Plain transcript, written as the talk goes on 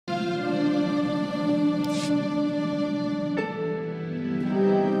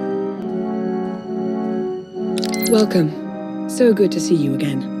Welcome. So good to see you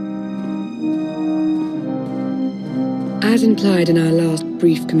again. As implied in our last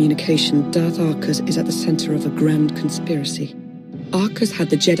brief communication, Darth Arcus is at the center of a grand conspiracy. Arcus had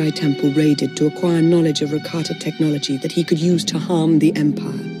the Jedi Temple raided to acquire knowledge of Rakata technology that he could use to harm the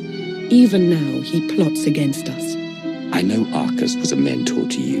Empire. Even now, he plots against us. I know Arcus was a mentor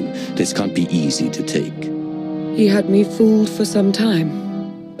to you. This can't be easy to take. He had me fooled for some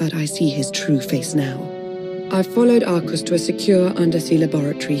time, but I see his true face now. I've followed Arcus to a secure undersea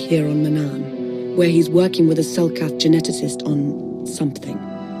laboratory here on Manaan, where he's working with a Selkath geneticist on something.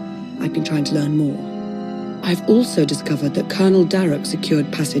 I've been trying to learn more. I've also discovered that Colonel Darroch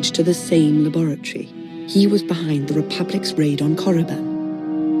secured passage to the same laboratory. He was behind the Republic's raid on Korriban.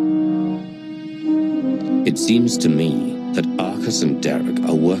 It seems to me that Arcus and Darroch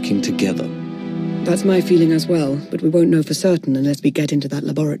are working together. That's my feeling as well, but we won't know for certain unless we get into that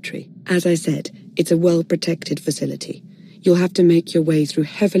laboratory. As I said, it's a well-protected facility. You'll have to make your way through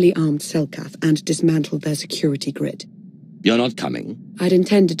heavily armed Selkath and dismantle their security grid. You're not coming? I'd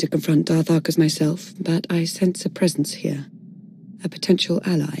intended to confront Darth Arcus myself, but I sense a presence here. A potential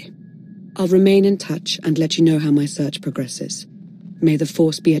ally. I'll remain in touch and let you know how my search progresses. May the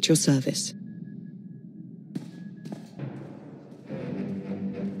Force be at your service.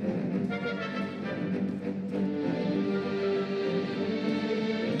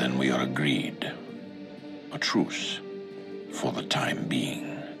 Then we are agreed. A truce, for the time being.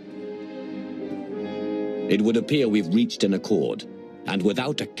 It would appear we've reached an accord, and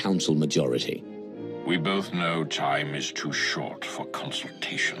without a council majority. We both know time is too short for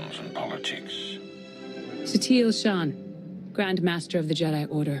consultations and politics. Satele Shan, Grand Master of the Jedi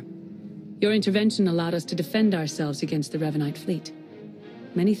Order. Your intervention allowed us to defend ourselves against the Revanite fleet.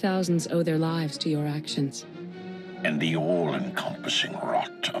 Many thousands owe their lives to your actions. And the all-encompassing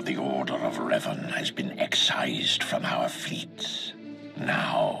rot of the Order of Revan has been excised from our fleets.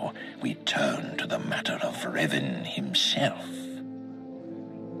 Now, we turn to the matter of Revan himself.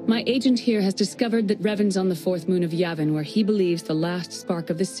 My agent here has discovered that Revan's on the fourth moon of Yavin, where he believes the last spark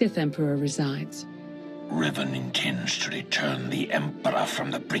of the Sith Emperor resides. Revan intends to return the Emperor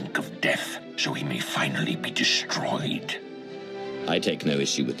from the brink of death, so he may finally be destroyed. I take no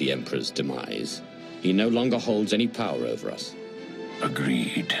issue with the Emperor's demise. He no longer holds any power over us.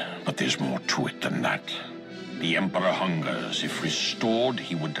 Agreed, but there's more to it than that. The Emperor hungers. If restored,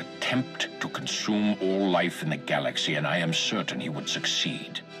 he would attempt to consume all life in the galaxy, and I am certain he would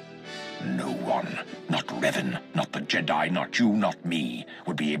succeed. No one, not Revan, not the Jedi, not you, not me,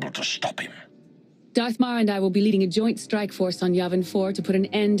 would be able to stop him. Darth Marr and I will be leading a joint strike force on Yavin 4 to put an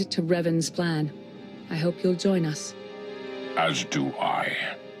end to Revan's plan. I hope you'll join us. As do I,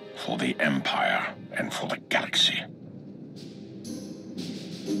 for the Empire and for the galaxy.